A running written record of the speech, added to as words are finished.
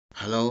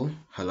Hello.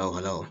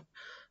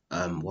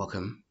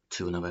 Welcome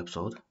to another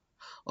episode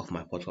of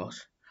my podcast.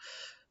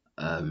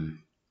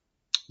 Um,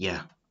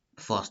 yeah,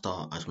 before I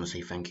start, I just want to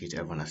say thank you to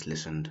everyone that's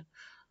listened.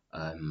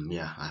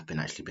 I've been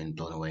actually been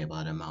blown away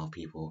by the amount of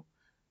people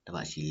that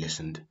have actually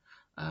listened.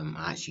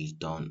 I actually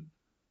don't,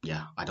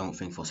 I don't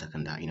think for a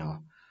second that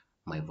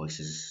my voice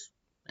is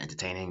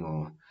entertaining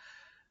or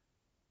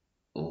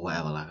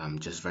whatever. Like I'm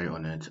just very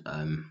honored.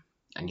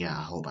 And yeah,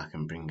 I hope I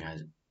can bring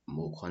guys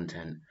more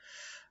content.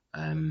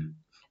 Um,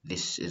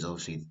 this is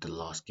obviously the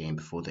last game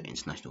before the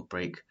international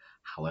break.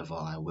 However,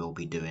 I will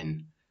be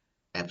doing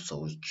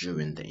episodes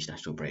during the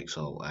international break,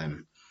 so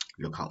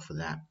look out for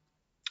that.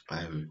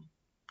 Um,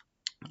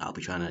 I'll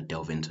be trying to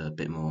delve into a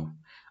bit more.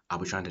 I'll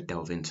be trying to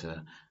delve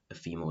into a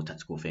few more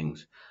tactical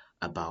things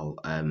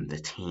about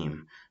the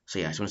team. So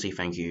yeah, I just want to say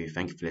thank you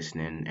for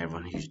listening.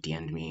 Everyone who's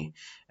DM'd me,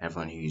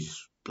 everyone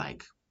who's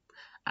like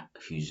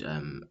who's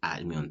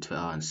added me on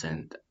Twitter and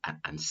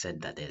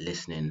said that they're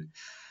listening.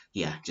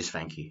 Yeah, just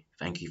thank you.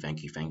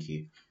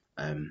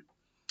 Um,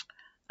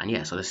 and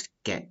yeah, so let's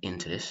get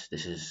into this.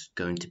 This is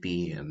going to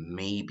be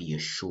maybe a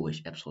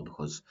shortish episode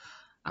because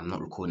I'm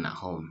not recording at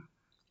home.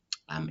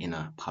 I'm in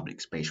a public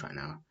space right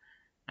now,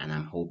 and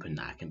I'm hoping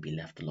that I can be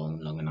left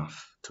alone long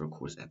enough to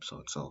record this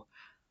episode. So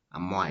I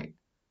might,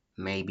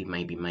 maybe,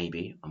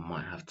 I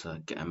might have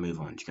to get a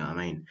move on. Do you know what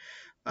I mean?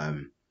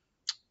 Um,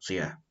 so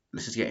yeah,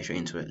 let's just get straight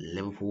into it.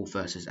 Liverpool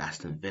versus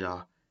Aston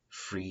Villa,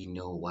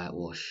 3-0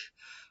 whitewash,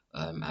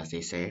 as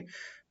they say.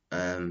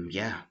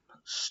 Yeah,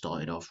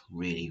 started off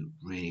really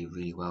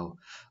well.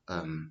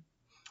 Um,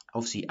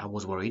 Obviously, I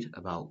was worried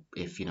about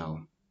if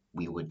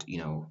we would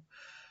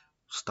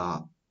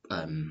start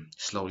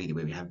slowly the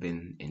way we have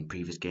been in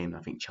previous games. I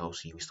think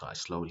Chelsea we started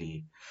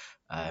slowly.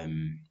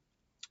 Um,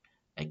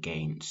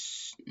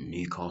 Against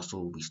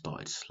Newcastle we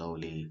started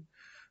slowly.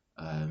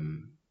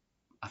 Um,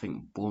 I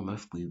think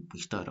Bournemouth we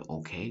started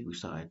okay. We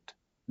started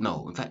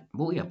no, in fact,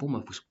 well yeah,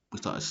 Bournemouth we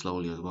started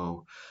slowly as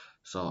well.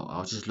 So I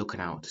was just looking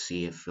out to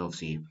see if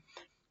obviously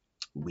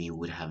we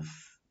would have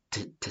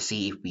to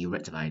see if we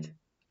rectified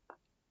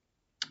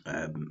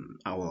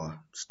our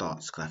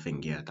starts because I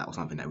think that was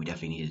something that we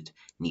definitely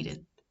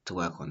needed to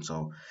work on.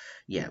 So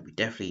yeah, we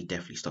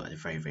definitely started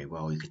very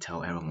well. You could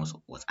tell everyone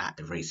was at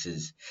the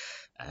races.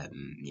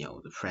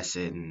 The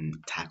pressing,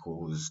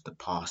 tackles, the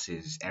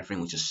passes,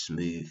 everything was just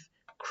smooth,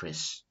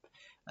 crisp,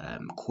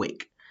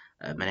 quick.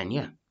 And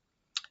then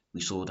we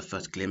saw the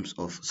first glimpse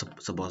of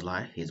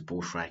Szoboszlai, his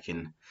ball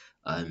striking.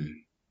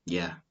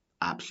 Yeah,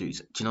 absolutely.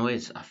 Do you know what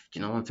is? Do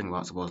you know one thing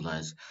about Szoboszlai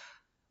is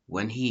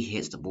when he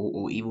hits the ball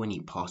or even when he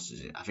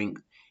passes it, I think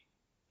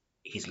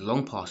his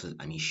long passes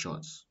and his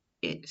shots,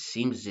 it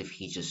seems as if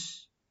he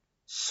just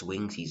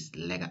swings his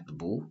leg at the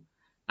ball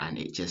and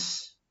it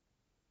gets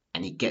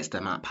the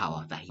amount of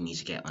power that he needs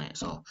to get on it.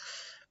 So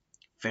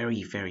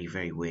very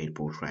weird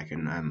ball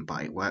striking.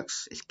 But it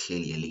works. It's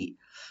clearly elite.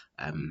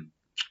 Um,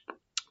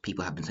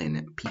 people have been saying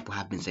it. People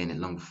have been saying it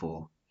long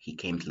before he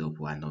came to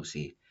Liverpool, and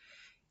obviously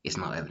it's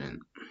not evident.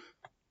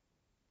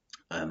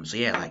 So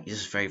yeah, like this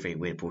is very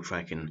weird ball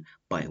striking,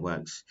 but it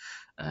works.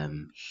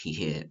 He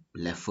hit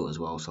left foot as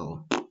well,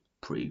 so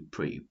pretty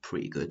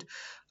good.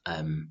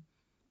 Um,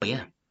 but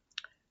yeah,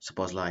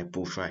 Szoboszlai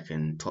ball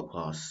striking, top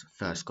class,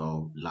 first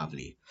goal,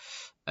 lovely.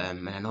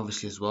 And then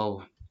obviously as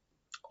well,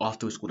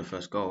 after we scored the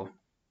first goal,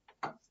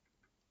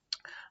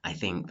 I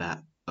think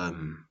that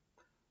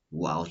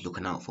what I was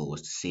looking out for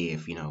was to see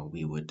if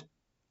we would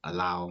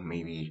allow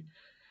maybe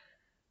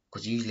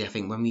because usually I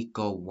think when we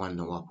go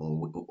 1-0 up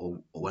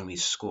or when we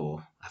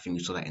score, I think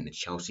we saw that in the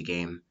Chelsea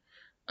game.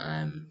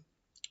 Um,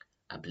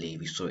 I believe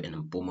we saw it in the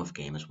Bournemouth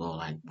game as well.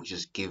 Like we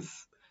just give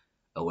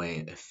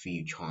away a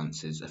few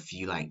chances, a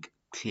few like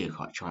clear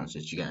cut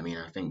chances. You get what I mean?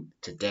 I think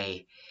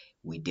today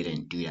we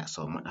didn't do that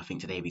so much. I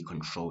think today we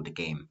controlled the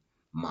game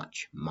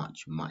much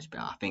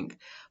better. I think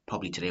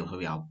probably today was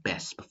probably our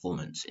best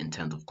performance in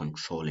terms of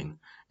controlling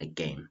a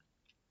game.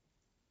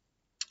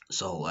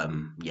 So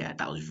yeah,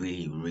 that was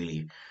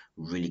really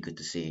good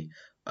to see.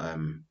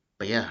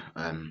 But yeah,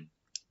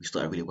 we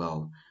started really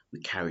well.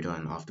 We carried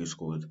on after we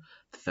scored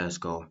the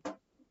first goal.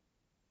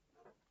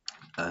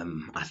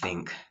 I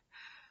think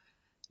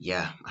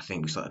I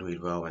think we started really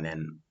well, and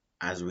then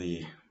as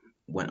we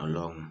went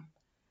along,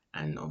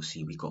 and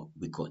obviously we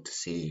got to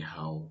see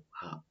how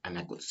and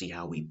I got to see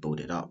how we built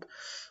it up.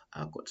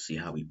 I got to see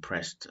how we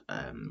pressed,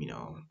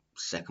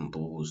 second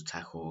balls,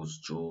 tackles,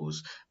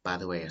 draws. By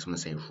the way, I just want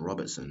to say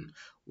Robertson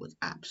was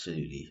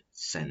absolutely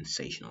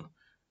sensational.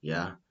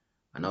 Yeah,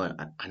 I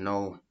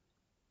know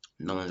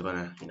no one's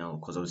gonna,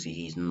 because obviously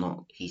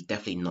he's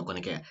definitely not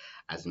gonna get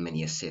as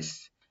many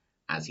assists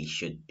as he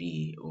should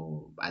be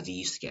or as he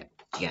used to get.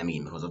 Do you get what I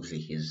mean? Because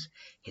obviously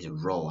his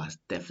role has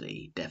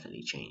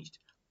definitely changed.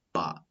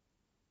 But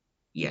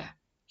yeah,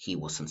 he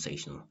was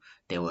sensational.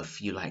 There were a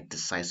few like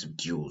decisive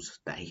duels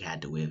that he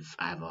had with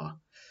either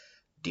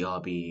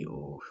Diaby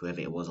or whoever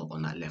it was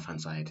on that left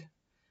hand side,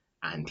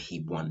 and he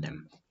won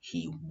them.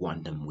 He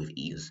won them with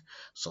ease.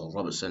 So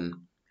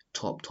Robertson,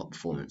 top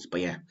performance.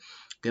 But yeah,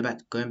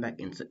 going back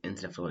into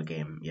the flow of the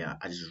game. Yeah,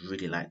 I just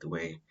really like the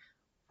way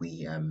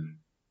we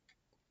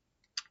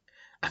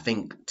I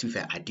think, to be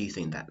fair, I do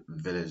think that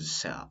Villa's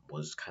setup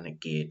was kind of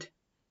geared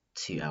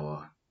to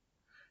our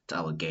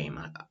game.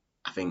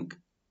 I think,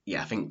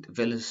 yeah, I think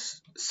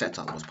Villa's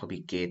setup was probably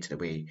geared to the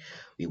way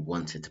we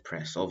wanted to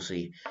press.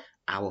 Obviously,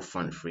 our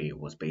front three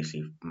was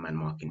basically man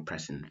marking,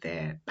 pressing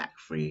their back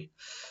three.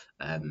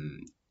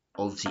 Um,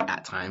 Obviously,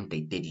 at times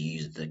they did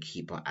use the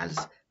keeper as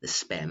the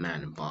spare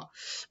man, but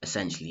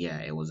essentially,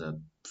 yeah, it was a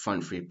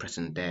front three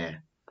pressing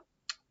their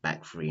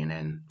back three, and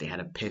then they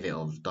had a pivot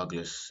of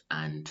Douglas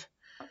and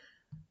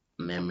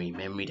Memory.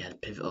 They had a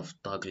pivot of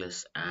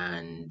Douglas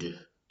and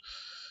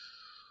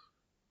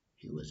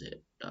who was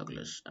it?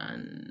 Douglas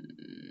and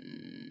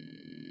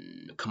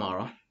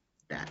Kamara.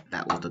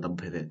 That was the double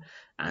pivot,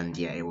 and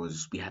yeah, it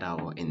was. We had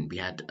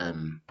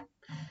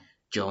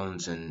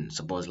Jones and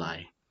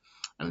Sabozlai,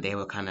 and they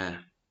were kind of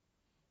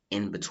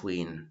in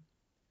between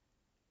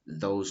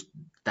those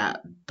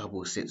that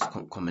double six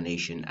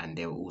combination, and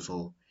they were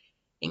also,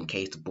 in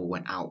case the ball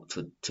went out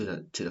to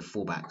the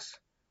fullbacks,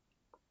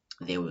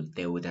 they would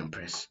then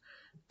press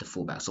the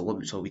fullback. So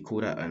we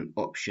call that an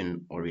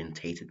option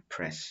orientated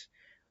press.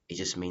 It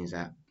just means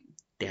that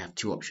they have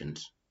two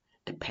options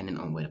depending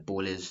on where the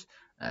ball is,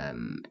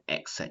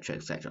 etc.,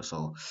 etc.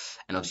 So,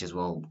 and obviously as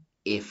well,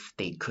 if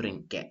they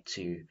couldn't get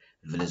to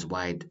Villa's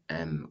wide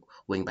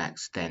wing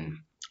backs,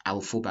 then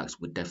our fullbacks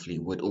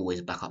would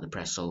always back up the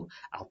press. So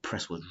our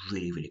press was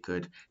really really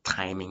good.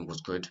 Timing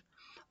was good.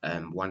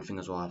 One thing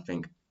as well, I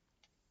think,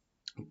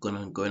 going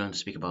on to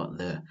speak about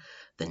the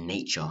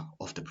nature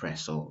of the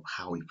press or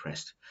how we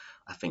pressed.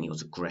 I think it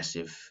was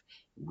aggressive.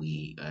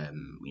 We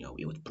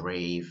it was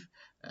brave.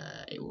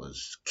 It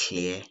was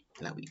clear.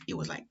 It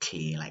was like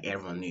clear. Like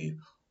everyone knew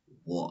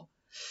what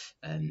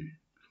um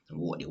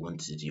what they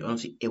wanted to do.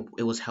 Honestly,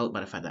 it was helped by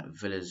the fact that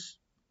Villa's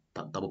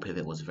double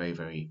pivot was very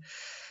very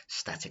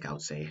static. I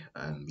would say.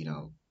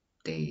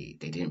 They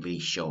didn't really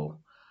show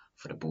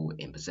for the ball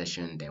in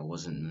possession. There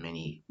wasn't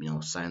many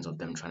signs of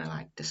them trying to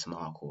like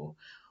dismark or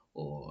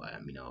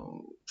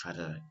try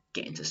to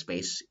get into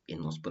space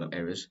in those build up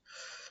areas.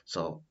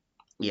 So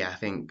yeah, I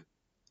think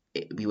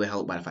we were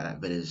helped by the fact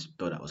that Villa's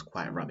build up was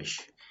quite rubbish,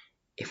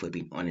 if we're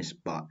being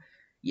honest. But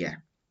yeah,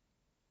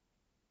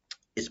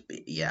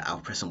 our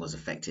pressing was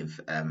effective.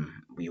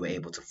 We were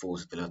able to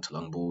force Villa to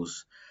long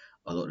balls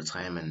a lot of the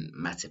time, and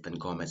Matip and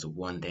Gomez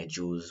won their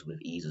duels with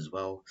ease as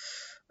well.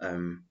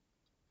 Um,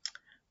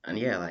 and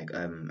yeah, like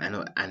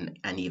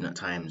and even at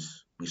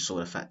times we saw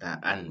the fact that,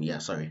 and yeah,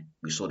 sorry,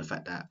 we saw the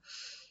fact that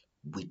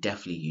we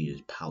definitely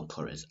use Pau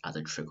Torres as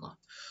a trigger.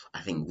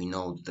 I think we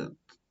know the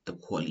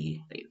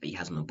quality that he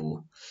has on the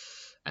ball,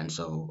 and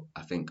so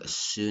I think as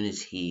soon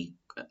as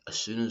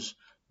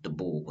the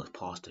ball was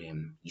passed to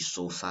him, you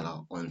saw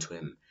Salah onto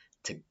him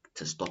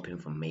to stop him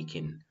from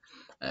making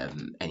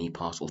any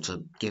pass or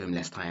to give him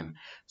less time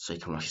so he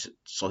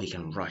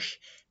can rush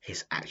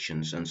his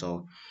actions. And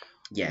so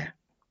yeah,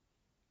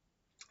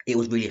 it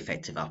was really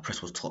effective. Our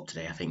press was top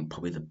today. I think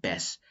probably the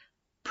best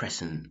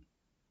pressing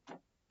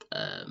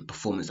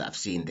performance that I've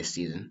seen this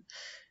season.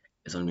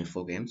 It's only been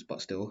 4 games,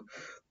 but still.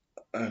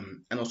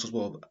 And also as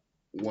well,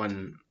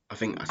 one I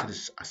think I said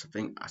this. I said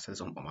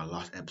this on my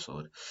last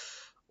episode.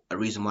 A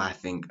reason why I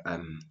think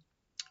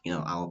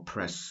our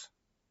press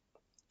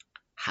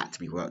had to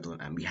be worked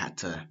on, and we had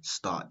to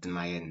start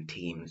denying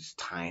teams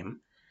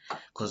time,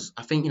 because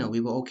I think we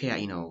were okay at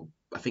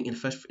I think in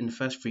the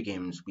first 3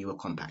 games we were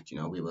compact.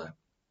 We were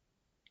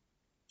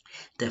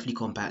definitely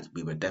compact.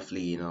 We were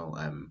definitely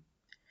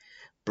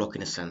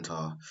blocking the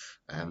center,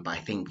 but I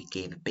think we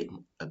gave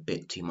a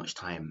bit too much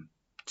time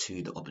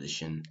to the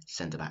opposition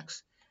centre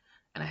backs,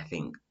 and I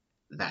think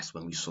that's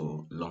when we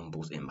saw long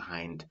balls in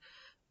behind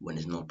when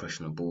there's no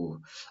pressure on the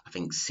ball. I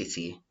think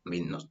City, I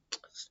mean not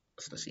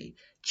let's see,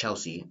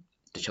 Chelsea,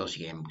 the Chelsea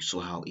game, we saw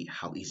how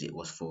easy it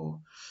was for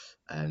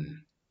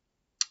them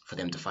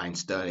to find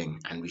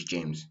Sterling and Reece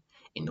James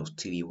in those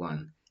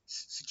 2v1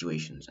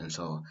 situations. And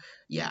so,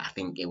 yeah, I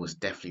think it was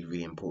definitely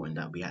really important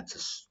that we had to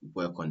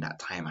work on that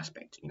time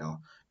aspect,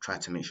 try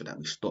to make sure that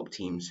we stop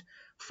teams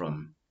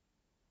from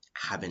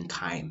having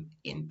time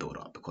in build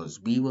up, because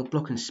we were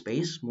blocking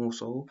space more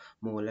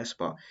or less,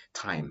 but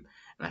time.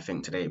 And I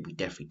think today we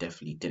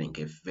definitely didn't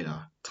give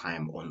Villa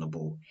time on the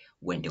ball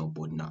when they were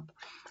building up.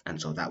 And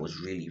so that was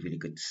really, really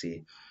good to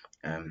see.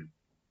 And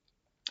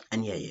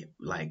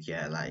like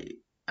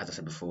as I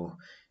said before,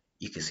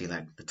 you can see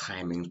like the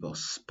timings were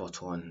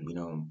spot on,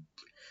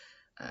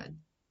 uh,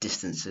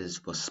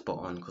 distances were spot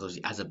on, because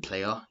as a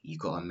player you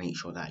gotta make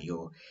sure that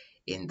you're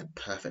in the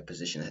perfect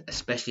position.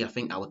 Especially I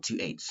think our 2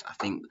 8s, I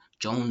think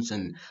Jones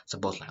and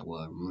Sabozlai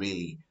were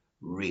really,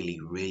 really,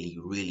 really,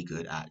 really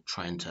good at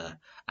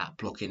at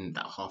blocking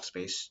that half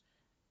space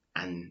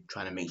and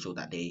trying to make sure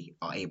that they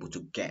are able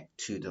to get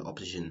to the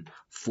opposition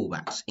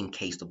fullbacks in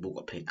case the ball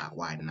got played out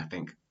wide. And I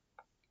think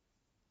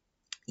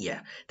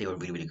yeah, they were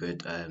really, really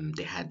good.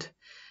 They had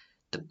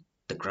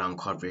the ground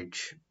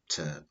coverage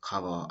to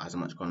cover as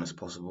much ground as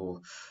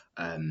possible.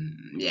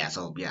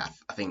 So yeah,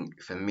 I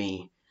think for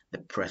me, the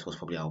press was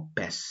probably our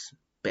best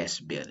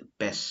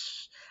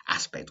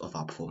aspect of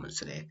our performance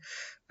today.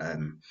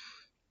 Um,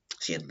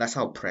 So yeah, that's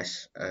our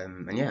press.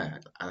 And yeah,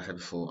 as I said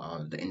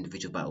before, the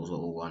individual battles were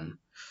all won.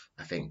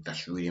 I think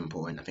that's really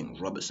important. I think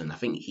Robertson, I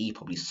think he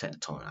probably set the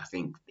tone. I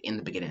think in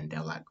the beginning, they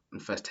were like in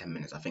the first 10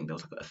 minutes. I think there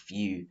was like a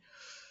few,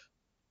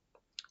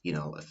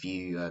 a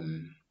few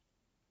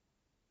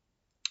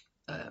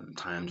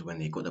times when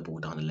they got the ball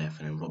down the left,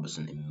 and then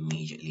Robertson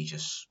immediately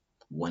just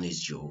won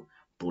his duel,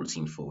 brought the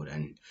team forward,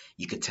 and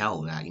you could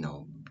tell that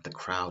the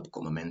crowd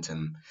got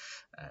momentum.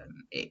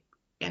 It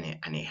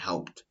and it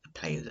helped the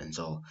players, and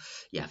so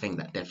yeah, I think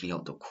that definitely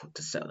helped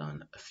to settle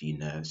down a few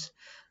nerves.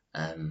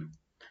 Um,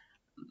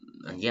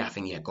 and yeah, I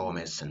think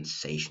Gomez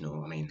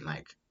sensational. I mean,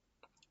 like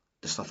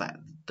the stuff that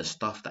the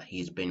stuff that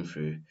he's been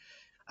through.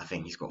 I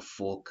think he's got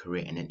 4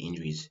 career-ending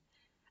injuries,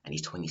 and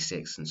he's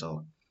 26, and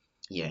so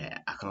yeah,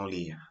 I can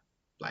only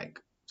like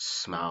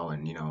smile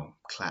and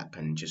clap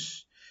and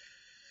just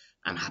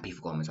I'm happy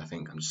for Gomez. I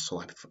think I'm just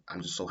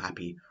so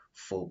happy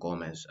for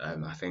Gomez.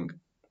 I think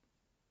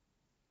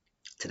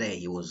today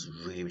he was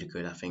really really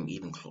good. I think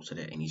even Klopp said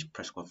it in his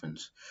press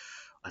conference.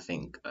 I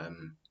think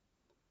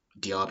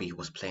Diaby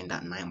was playing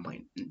that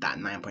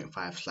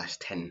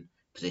 9.5/10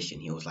 position.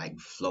 He was like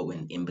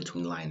floating in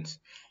between lines,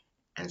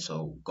 and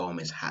so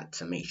Gomez had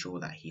to make sure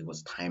that he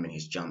was timing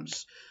his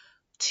jumps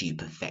to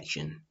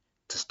perfection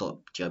to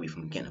stop Joby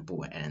from getting a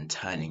ball and then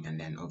turning. And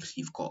then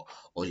obviously you've got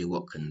Ollie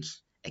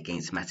Watkins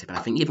against Matip. And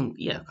I think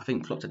I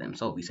think Klopp said it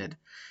himself. He said,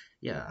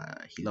 yeah,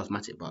 he loves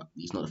Matip, but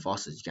he's not the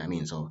fastest. You know what I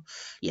mean? So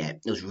yeah,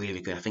 it was really,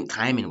 really good. I think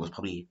timing was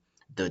probably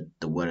the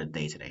word of the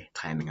day today.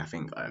 Timing. I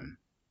think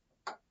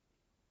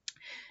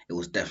it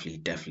was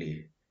definitely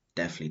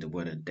the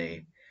word of the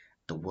day,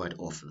 the word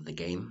of the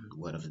game,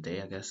 word of the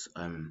day, I guess.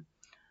 And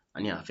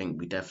yeah, I think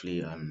we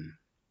definitely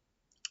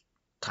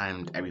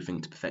timed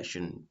everything to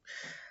perfection.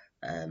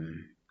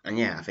 And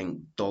yeah, I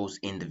think those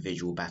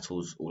individual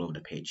battles all over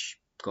the pitch,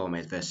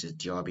 Gomez versus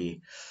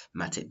Diaby,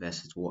 Matip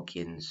versus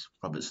Watkins,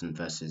 Robertson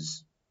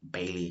versus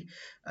Bailey,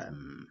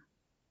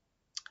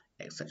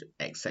 etc.,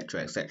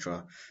 etc.,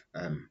 etc.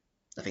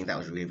 I think that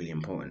was really, really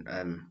important.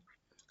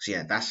 So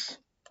yeah,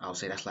 I'll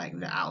say that's like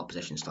the out of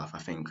possession stuff. I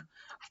think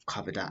I've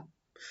covered that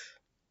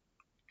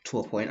to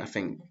a point. I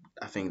think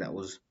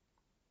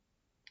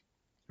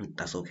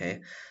that's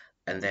okay.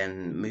 And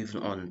then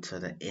moving on to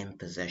the in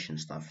possession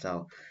stuff.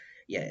 So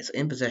yeah, it's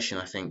in possession.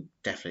 I think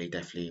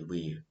definitely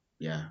we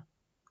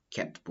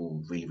kept the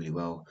ball really really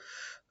well.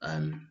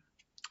 Um,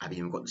 I've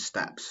even got the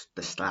stats.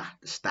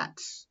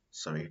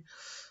 Sorry,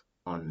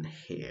 on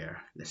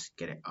here. Let's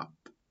get it up.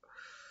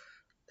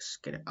 Let's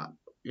get it up.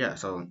 Yeah.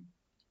 So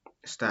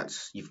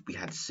stats. We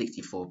had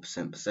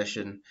 64%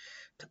 possession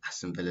to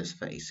Aston Villa's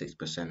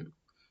 36%.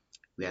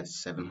 We had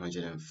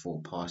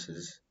 704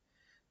 passes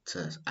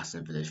to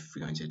Aston Villa's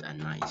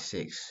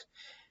 396.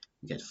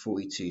 We get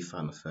 42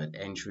 final third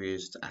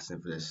entries to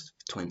Aston Villa's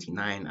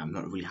 29. I'm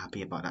not really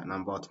happy about that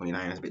number.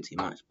 29 is a bit too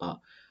much, but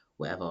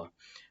whatever.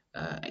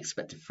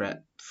 Expected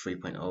threat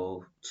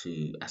 3.0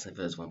 to Aston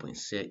Villa's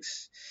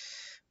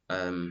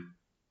 1.6.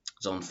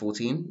 Zone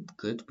 14,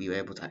 good. We were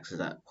able to access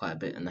that quite a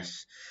bit, and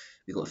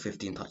we got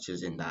 15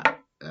 touches in that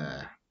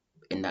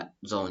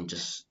zone,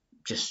 just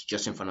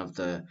in front of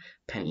the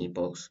penalty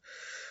box.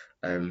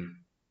 But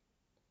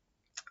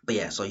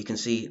yeah, so you can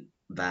see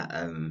that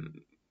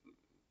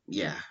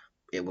yeah,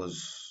 it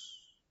was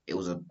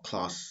a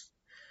class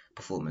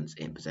performance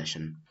in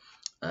possession.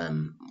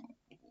 Um,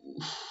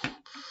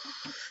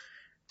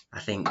 I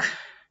think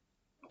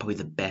probably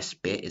the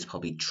best bit is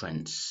probably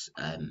Trent's.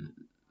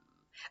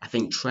 I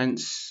think Trent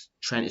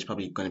is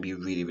probably going to be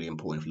really really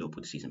important for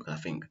Liverpool this season, because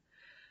I think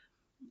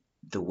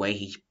the way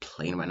he's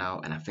playing right now,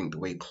 and I think the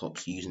way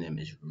Klopp's using him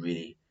is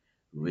really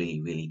really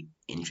really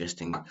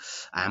interesting.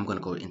 I am going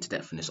to go into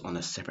depth in this on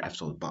a separate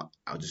episode, but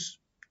I'll just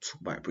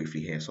talk about it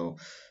briefly here. So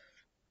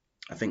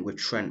I think with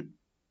Trent,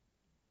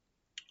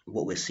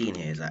 what we're seeing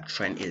here is that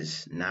Trent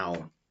is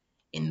now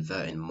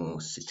inverting more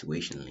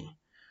situationally.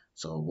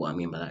 So what I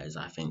mean by that is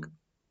I think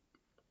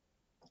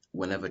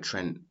whenever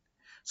Trent,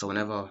 so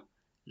whenever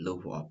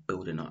Liverpool are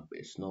building up,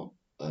 it's not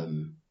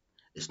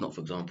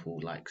for example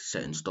like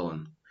set in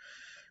stone.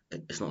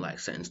 It's not like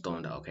set in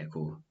stone that okay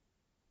cool.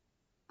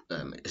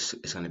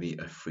 It's going to be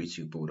a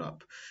 3-2 build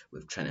up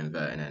with Trent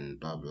inverting and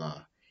blah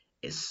blah.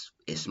 It's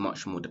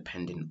much more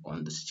dependent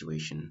on the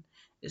situation.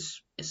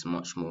 It's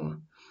much more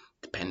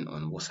dependent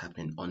on what's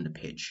happening on the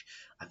pitch.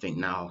 I think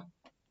now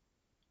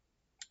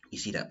you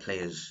see that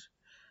players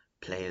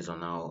are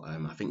now.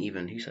 I think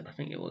even who said, I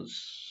think it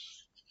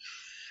was,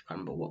 I can't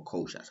remember what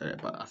coach that said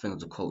it, but I think it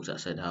was a coach that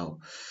said how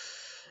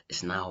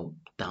it's now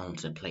down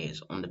to the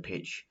players on the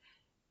pitch.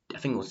 I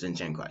think it was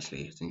Zinchenko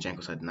actually.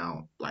 Zinchenko said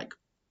now, like,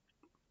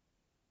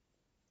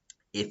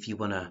 if you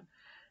wanna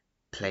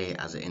play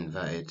as an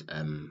inverted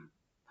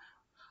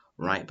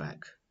right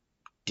back,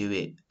 do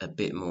it a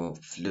bit more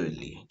fluidly.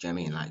 Do you know what I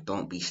mean? Like,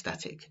 don't be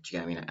static. Do you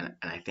know what I mean? And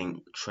I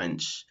think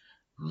Trent's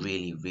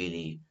really,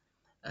 really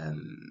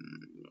um,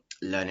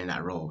 learning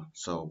that role.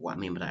 So what I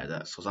mean by that is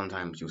that so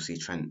sometimes you'll see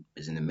Trent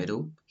is in the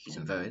middle, he's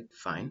inverted,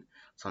 fine.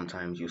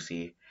 Sometimes you'll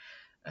see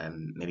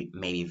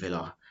maybe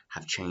Villa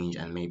have changed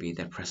and maybe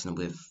they're pressing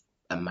with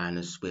a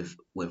manus with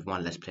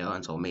one less player,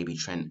 and so maybe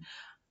Trent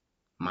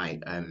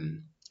might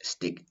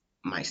stick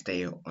might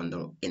stay on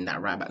the in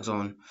that right back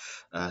zone.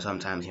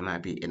 Sometimes he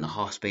might be in the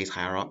half space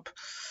higher up.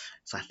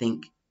 So I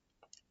think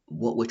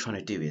what we're trying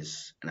to do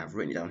is, and I've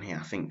written it down here.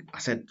 I think I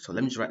said so.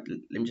 Let me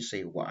just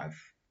say what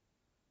I've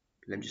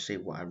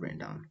written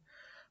down.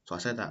 So I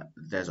said that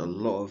there's a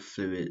lot of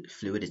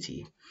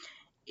fluidity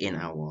in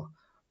our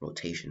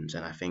rotations,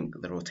 and I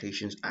think the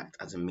rotations act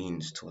as a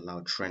means to allow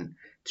Trent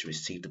to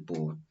receive the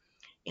ball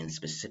in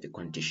specific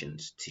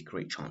conditions to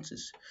create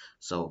chances.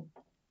 So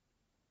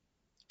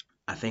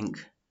I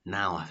think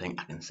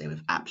I can say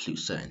with absolute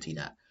certainty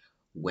that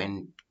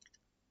when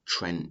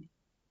Trent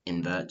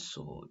inverts,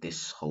 or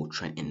this whole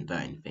Trent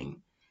inverting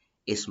thing,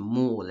 it's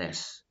more or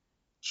less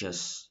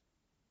just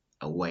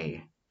a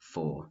way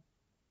for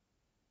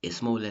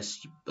it's more or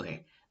less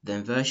okay. The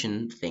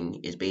inversion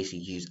thing is basically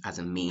used as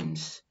a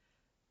means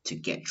to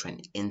get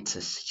Trent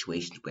into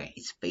situations where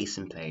he's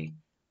facing play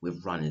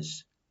with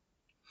runners.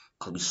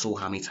 Because we saw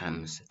how many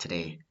times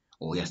today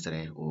or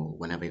yesterday or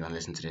whenever you're gonna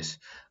listen to this,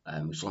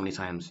 we saw how many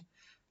times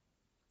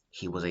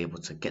he was able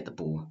to get the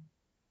ball,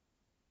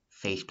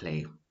 face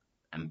play,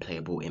 and play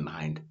a ball in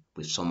behind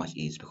with so much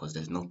ease because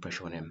there's no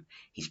pressure on him.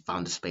 He's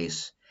found the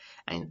space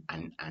and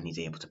he's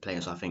able to play.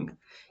 So I think,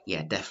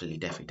 yeah, definitely.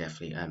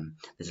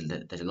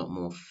 There's a lot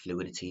more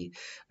fluidity.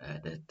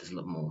 There's a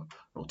lot more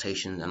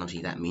rotation, and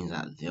obviously that means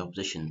that the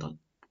opposition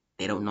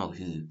they don't know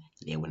who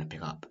they want to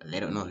pick up. They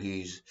don't know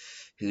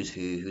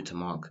who to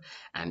mark,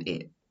 and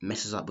it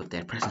messes up with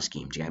their pressing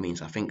scheme. Do you know what I mean?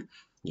 So I think,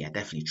 yeah,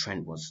 definitely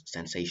Trent was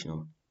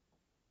sensational.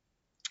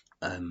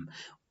 Um,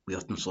 we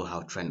often saw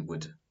how Trent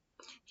would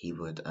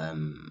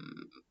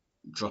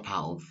drop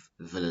out of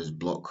Villa's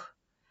block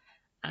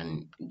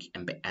and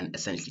and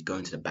essentially go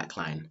into the back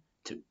line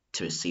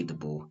to receive the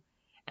ball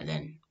and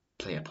then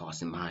play a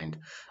pass in behind.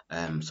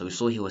 So we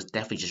saw he was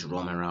definitely just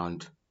roaming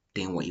around,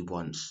 doing what he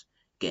wants,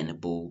 getting the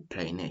ball,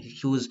 playing it.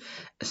 He was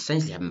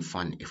essentially having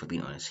fun, if we're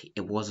being honest.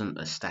 It wasn't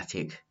a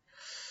static.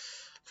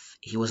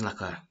 He wasn't like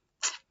a,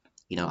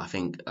 I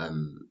think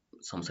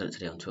someone said it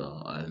today on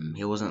Twitter.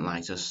 He wasn't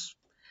like just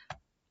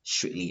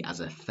strictly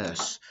as a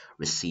first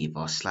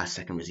receiver slash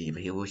second receiver.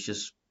 He was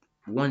just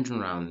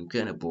wandering around,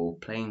 getting a ball,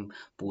 playing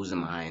balls in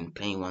behind,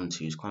 playing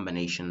 1-2s,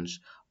 combinations,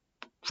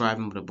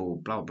 driving with the ball,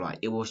 blah blah.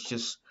 It was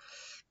just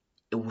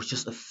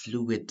a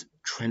fluid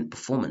Trent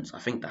performance. I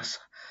think that's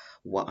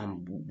what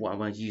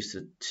I use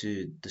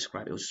to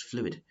describe it. It was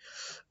fluid.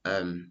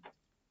 Um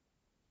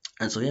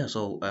and so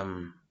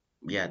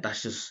yeah,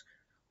 that's just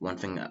one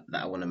thing that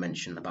I want to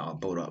mention about our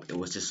build up. It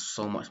was just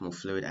so much more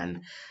fluid,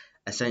 and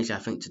essentially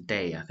I think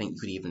today you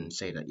could even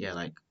say that, yeah,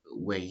 like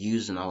we're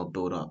using our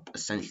build up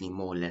essentially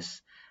more or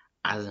less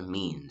as a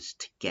means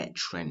to get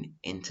Trent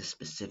into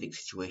specific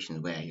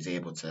situations where he's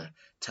able to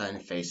turn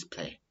face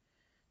play,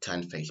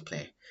 turn face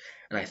play.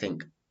 And I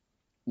think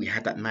we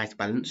had that nice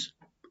balance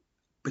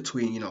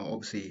between,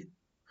 obviously,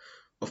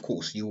 of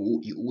course, you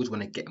always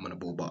want to get him on the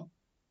ball, but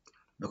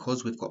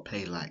because we've got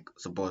players like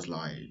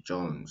Szoboszlai,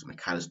 Jones,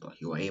 McAllister,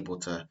 who are able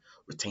to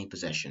retain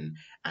possession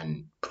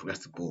and progress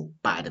the ball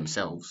by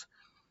themselves,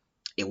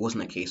 it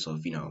wasn't a case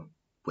of,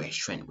 where's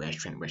Trent, where's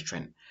Trent, where's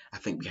Trent. I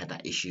think we had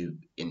that issue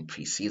in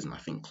pre-season. I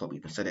think Klopp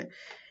even said it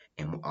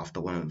after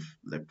one of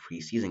the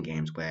pre-season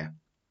games where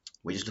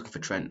we're just looking for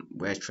Trent.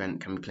 Where's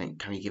Trent? Can we play?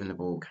 Can we give him the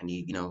ball? Can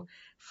you,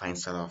 find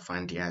Salah,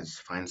 find Diaz,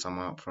 find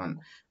someone up front?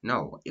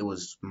 No, it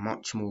was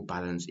much more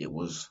balanced. It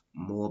was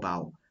more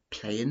about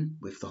playing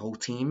with the whole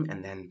team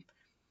and then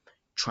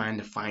trying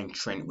to find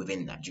Trent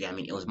within that. Do you get what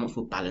I mean? It was much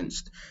more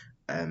balanced.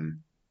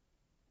 Um,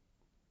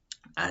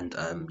 and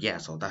yeah,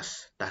 so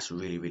that's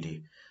really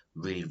good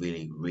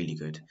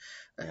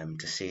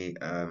to see.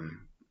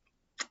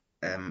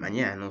 And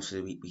yeah, and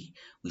also we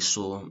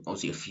saw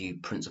obviously a few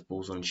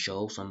principles on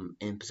show, some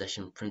in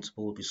possession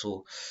principles. We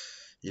saw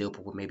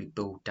Liverpool would maybe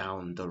build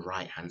down the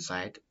right hand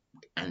side,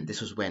 and this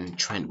was when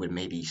Trent would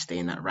maybe stay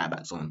in that right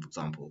back zone, for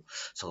example.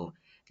 So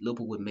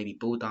Liverpool would maybe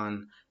build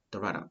down the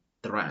right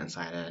hand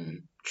side,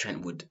 and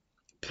Trent would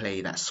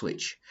play that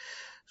switch.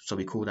 So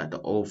we call that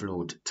the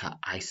overload to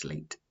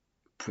isolate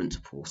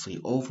principle. So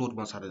you overload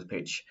one side of the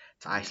pitch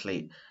to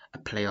isolate a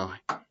player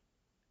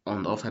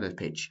on the offside of the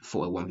pitch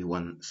for a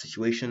 1v1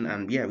 situation.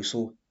 And yeah, we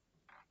saw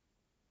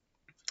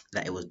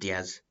that it was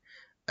Diaz.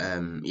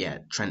 Yeah,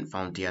 Trent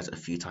found Diaz a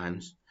few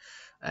times.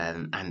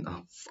 And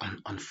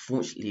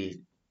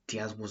unfortunately,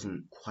 Diaz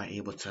wasn't quite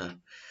able to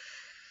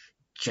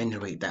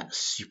generate that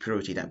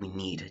superiority that we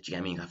need. Do you get what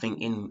I mean? I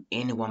think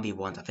in the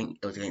 1v1s, I think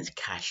it was against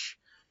Cash.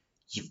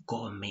 You've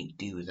got to make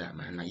do with that,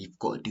 man. Like, you've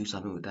got to do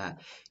something with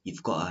that.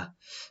 You've got to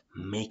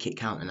make it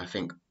count. And I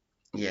think,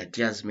 yeah,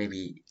 Diaz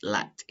maybe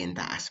lacked in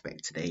that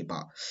aspect today,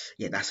 but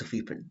yeah,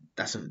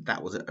 that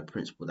was a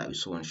principle that we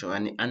saw on show,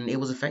 and it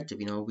was effective.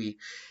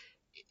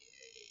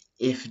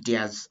 If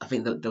Diaz, I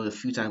think that there was a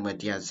few times where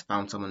Diaz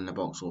found someone in the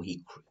box, or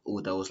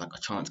there was like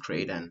a chance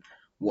created and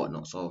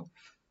whatnot. So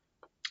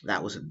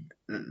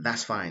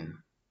that's fine.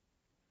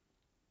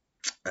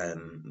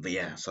 But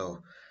yeah,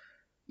 so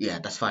yeah,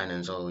 that's fine,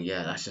 and so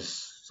yeah, that's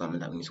just something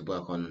that we need to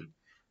work on.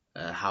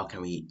 How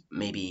can we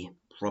maybe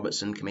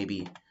Robertson can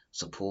maybe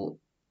support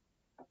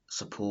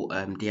support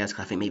Diaz?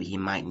 'Cause I think maybe he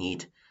might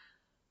need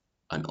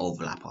an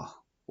overlapper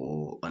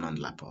or an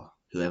underlapper,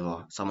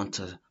 whoever, someone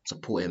to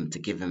support him to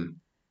give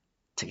him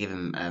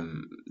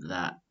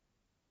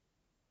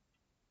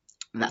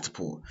that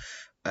support.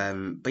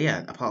 But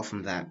yeah, apart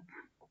from that,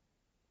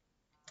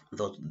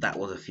 that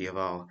was a few of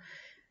our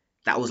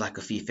that was like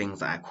a few things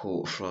that I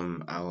caught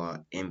from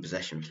our in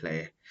possession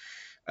play.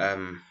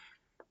 Um,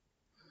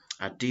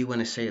 I do want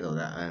to say though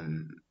that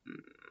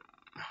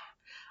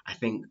I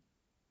think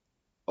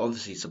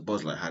obviously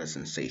Sabozla had a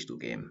sensational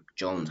game.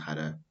 Jones had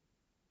a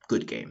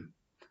good game,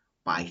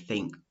 but I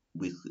think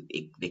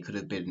they could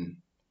have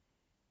been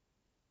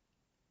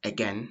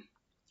again.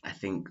 I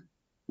think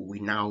we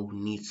now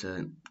need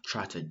to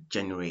try to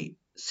generate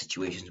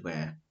situations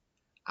where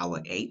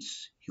our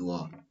eights, who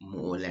are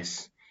more or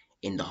less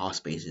in the half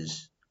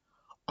spaces,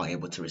 are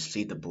able to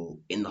receive the ball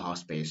in the half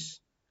space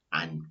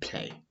and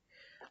play.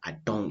 I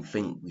don't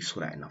think we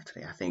saw that enough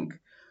today. I think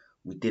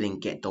we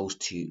didn't get those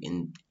two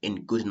in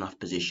good enough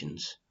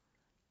positions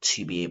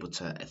to be able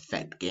to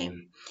affect the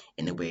game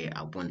in the way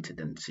I wanted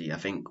them to. I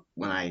think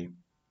when I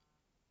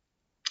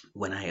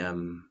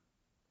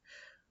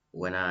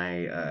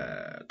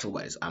talk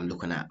about this, I'm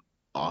looking at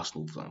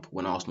Arsenal, for example.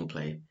 When Arsenal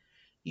play,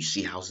 you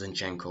see how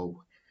Zinchenko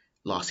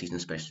last season,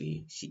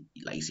 especially,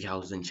 you see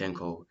how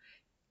Zinchenko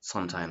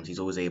sometimes he's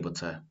always able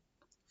to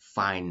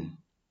find.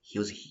 He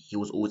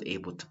was always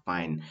able to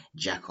find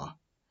Xhaka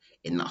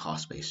in that half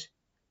space,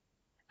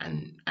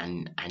 and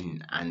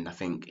I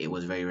think it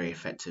was very very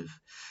effective.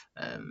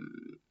 Um,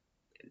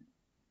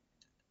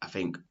 I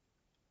think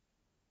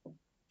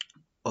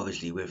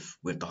obviously with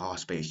the half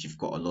space, you've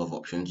got a lot of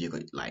options. You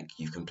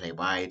can play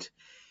wide.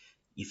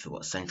 You've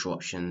got central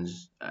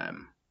options.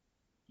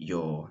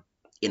 You're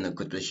in a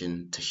good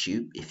position to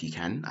shoot if you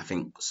can. I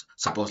think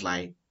suppose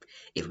like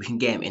if we can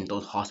get him in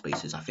those half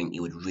spaces, I think it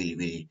would really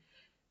really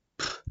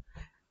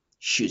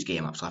shoot his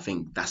game up. So I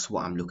think that's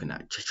what I'm looking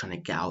at, just trying to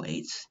get our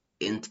eights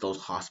into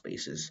those half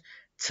spaces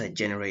to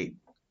generate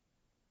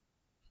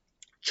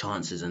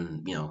chances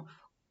and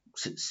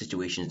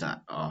situations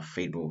that are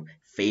favorable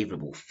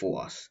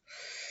for us.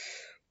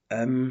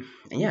 And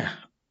yeah,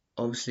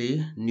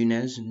 obviously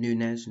Nunez.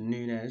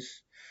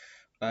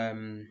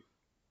 Um,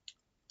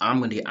 I'm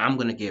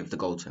gonna give the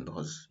goal to him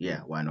because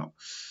yeah, why not?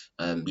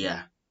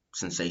 Yeah,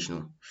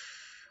 sensational.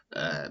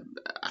 Uh,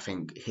 I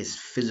think his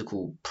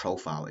physical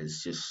profile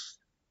is just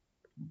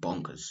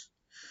bonkers.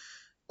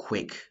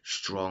 Quick,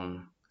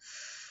 strong.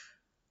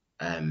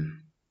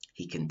 Um,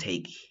 he can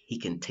take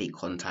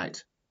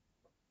contact.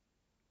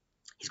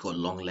 He's got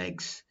long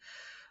legs.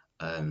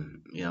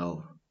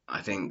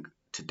 I think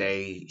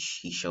today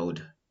he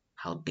showed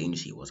how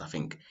dangerous he was. I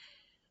think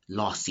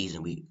last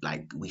season we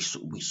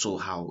saw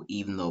how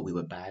even though we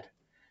were bad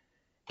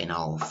in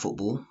our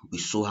football, we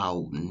saw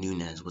how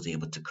Nunes was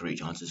able to create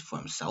chances for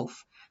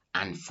himself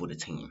and for the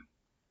team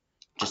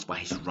just by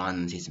his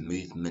runs, his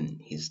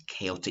movement, his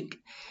chaotic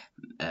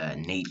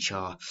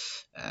nature,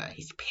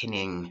 his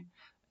pinning.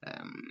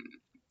 Um,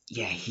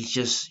 yeah, he's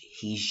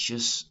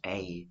just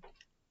a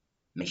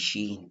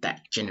machine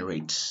that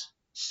generates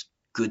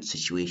good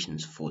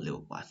situations for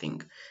Liverpool. I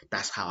think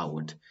that's how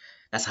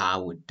I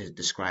would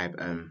describe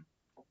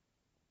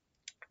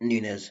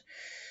Nunes.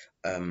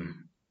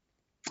 Um,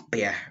 but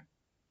yeah,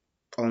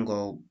 on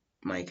goal,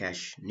 my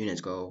cash,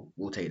 Nunes goal,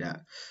 we'll take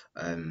that.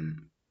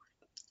 Um,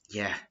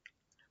 yeah,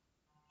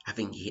 I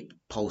think he hit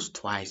post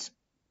twice,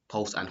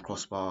 post and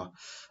crossbar.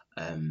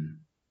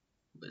 Um,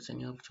 was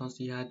any other chance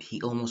he had?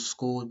 He almost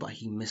scored, but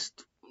he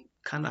missed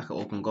kind of like an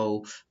open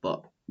goal.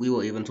 But we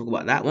won't even talk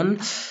about that one.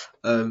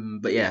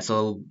 But yeah,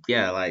 so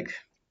yeah, like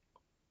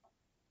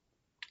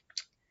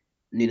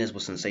Nunes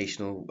was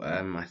sensational.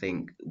 I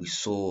think we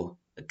saw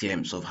a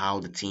glimpse of how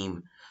the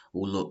team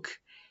will look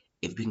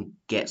if we can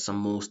get some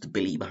more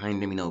stability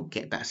behind them.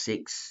 Get that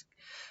six.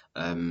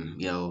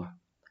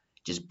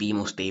 Just be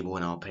more stable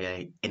in our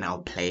play.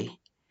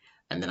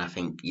 And then I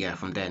think yeah,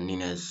 from there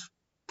Nunes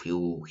he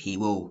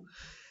will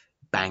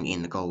bang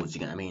in the goals. You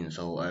get what I mean?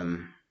 So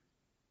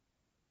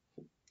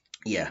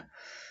yeah,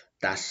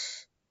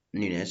 that's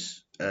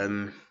Nunes.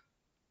 I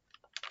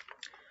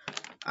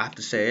have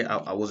to say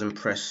I was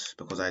impressed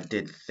because I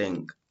did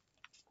think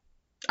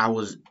I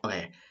was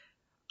okay.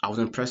 I was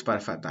impressed by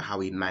the fact that how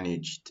he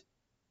managed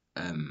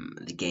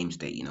the game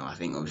state. I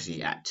think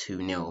obviously at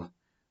 2-0,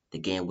 the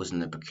game was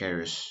in a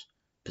precarious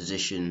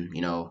position.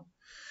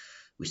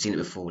 We've seen it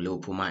before.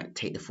 Liverpool might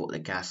take the foot of the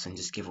gas and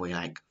just give away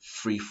like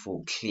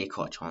 3-4 clear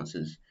cut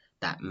chances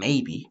that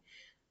maybe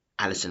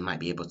Allison might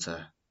be able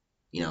to,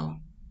 you know,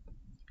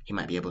 he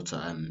might be able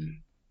to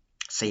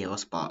save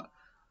us, but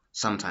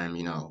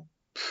sometimes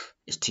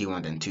it's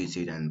 2-1 then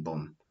 2-2 then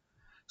boom.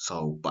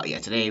 So, but yeah,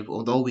 today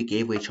although we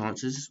gave away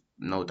chances,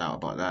 no doubt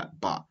about that,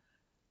 but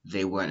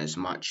they weren't as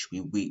much.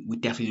 We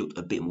definitely looked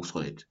a bit more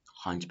solid,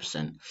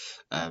 100%.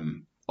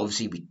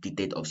 Obviously we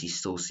did obviously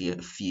still see a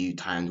few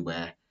times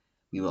where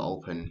we were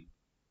open,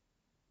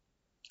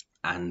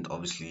 and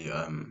obviously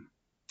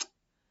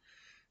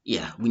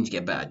yeah, we need to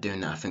get better at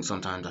doing that. I think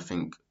sometimes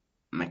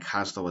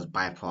McAllister was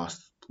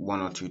bypassed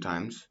one or two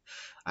times.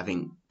 I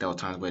think there were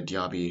times where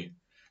Diaby,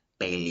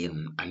 Bailey,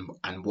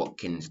 and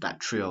Watkins, that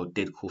trio,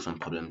 did cause some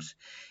problems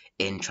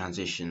in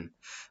transition.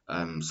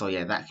 So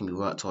yeah, that can be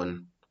worked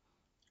on.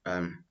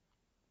 Um,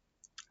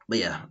 but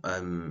yeah,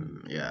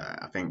 yeah,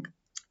 I think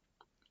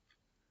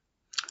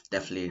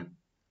definitely,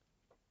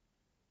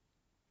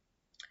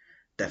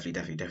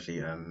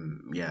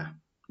 yeah,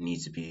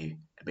 needs to be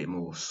a bit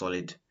more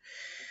solid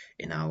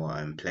in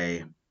our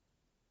play.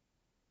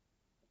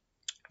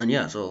 And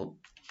yeah, so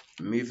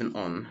moving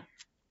on,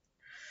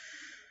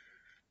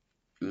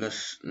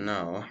 let's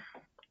now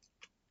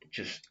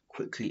just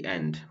quickly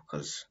end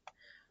because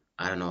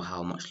I don't know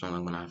how much longer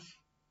I'm gonna have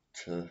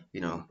to,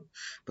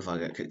 before I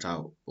get kicked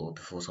out or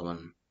before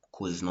someone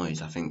causes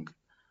noise. I think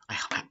I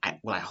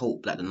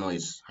hope that the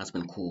noise has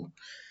been cool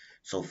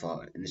so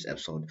far in this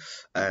episode.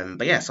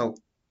 But yeah, so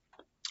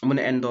I'm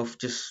gonna end off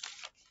just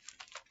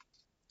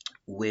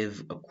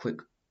with a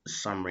quick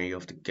summary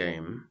of the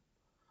game.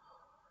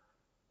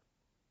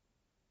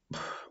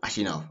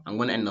 Actually, no, I'm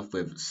gonna end off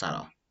with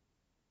Salah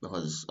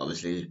because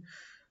obviously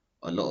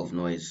a lot of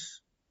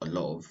noise, a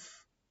lot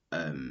of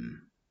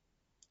um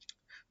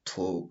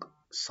talk.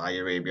 Saudi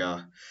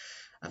Arabia,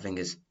 I think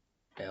it's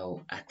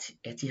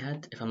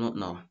Etihad, if I'm not,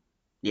 no,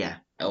 yeah,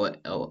 El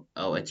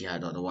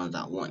Etihad are the ones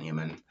that want him,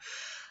 and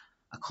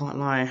I can't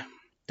lie,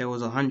 there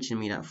was a hunch in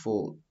me that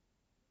thought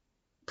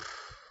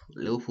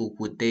Liverpool,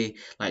 would they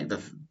like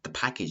the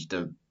package,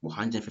 the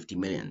 150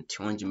 million,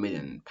 200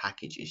 million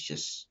package is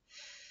just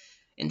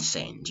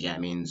insane. Do you get what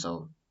I mean?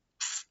 So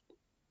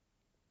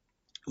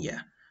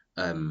yeah,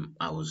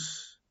 I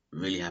was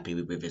really happy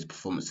with his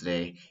performance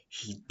today.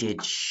 He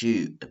did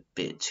shoot a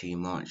bit too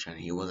much, and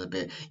he was a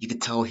bit. You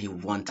could tell he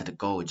wanted a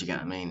goal. Do you get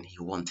what I mean? He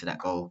wanted that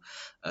goal.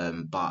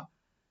 But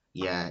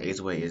yeah, it is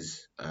what it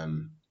is.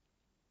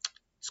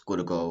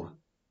 Scored a goal.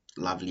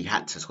 Lovely,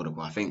 had to score a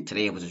goal. I think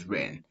today it was just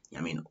written.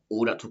 I mean,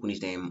 all that talk on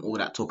his name, all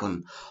that talk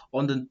on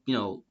the,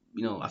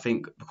 I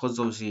think because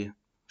obviously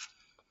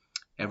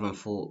everyone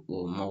thought,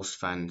 or most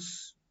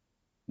fans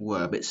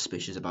were a bit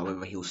suspicious about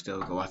whether he'll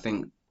still go. I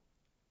think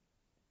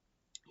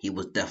he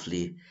was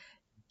definitely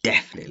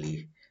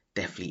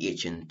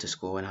itching to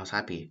score, and I was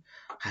happy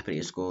that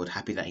he scored,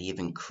 happy that he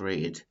even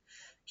created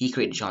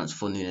a chance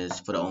for Nunes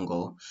for the own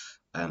goal.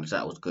 So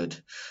that was good.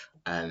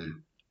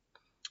 And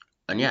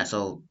yeah,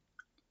 so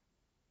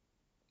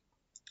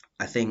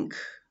I think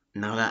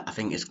I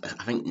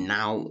think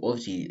now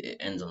obviously it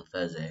ends on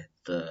Thursday,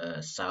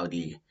 the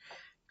Saudi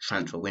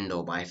transfer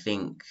window, but I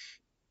think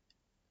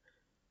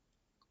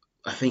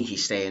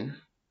he's staying.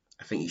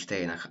 I think he's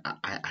staying.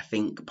 I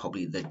think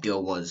probably the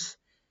deal was,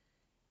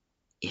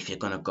 if you're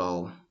gonna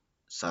go,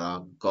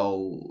 Salah,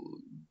 go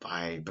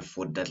by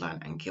before the deadline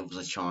and give us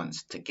a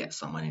chance to get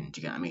someone in. Do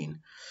you get what I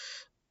mean?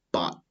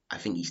 But I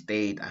think he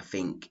stayed. I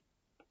think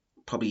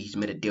probably he's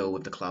made a deal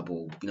with the club,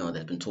 or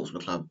there's been talks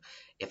with the club.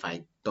 If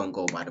I don't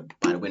go by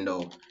the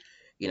window,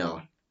 you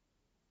know,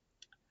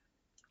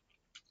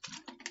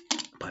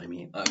 pardon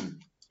me.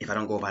 If I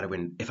don't go by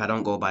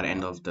the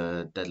end of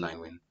the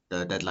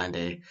deadline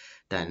day,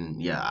 then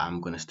yeah,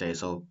 I'm gonna stay.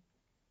 So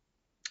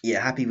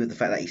yeah, happy with the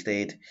fact that he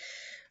stayed.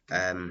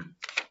 And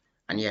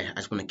yeah, I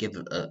just want to give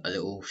a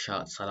little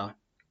shout out to Salah.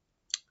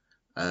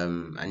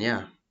 And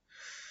yeah,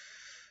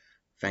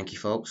 thank you,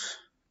 folks.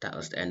 That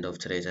was the end of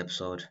today's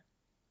episode.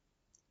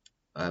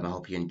 I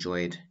hope you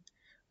enjoyed.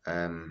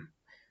 Um,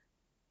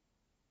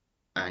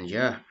 and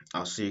yeah,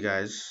 I'll see you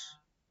guys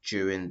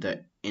during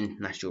the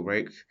international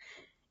break.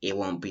 It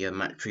won't be a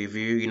match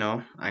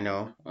preview, I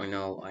know.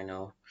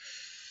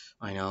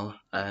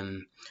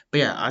 But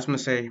yeah, I was gonna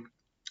say,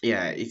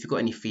 yeah, if you got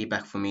any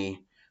feedback for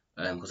me,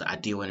 because I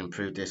do want to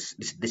improve this.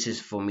 This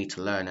is for me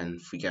to learn,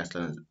 and for you guys to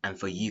learn, and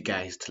for you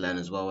guys to learn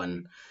as well.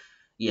 And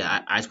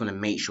yeah, I just want to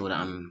make sure that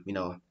I'm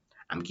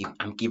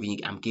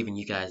giving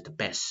you guys the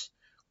best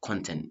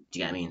content. Do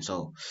you get what I mean?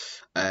 So,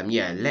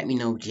 yeah, let me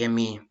know. DM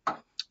me.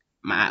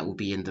 My at will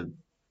be in the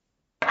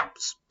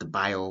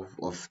bio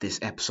of this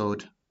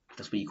episode.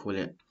 That's what you call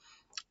it.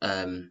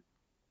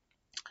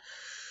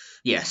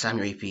 Yeah,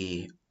 Samuel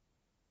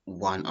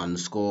AP1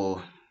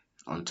 underscore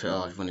on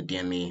Twitter if you want to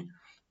DM me,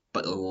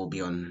 but it will be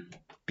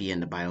in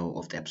the bio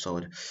of the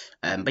episode.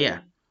 But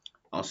yeah,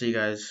 I'll see you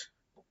guys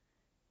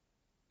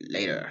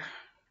later.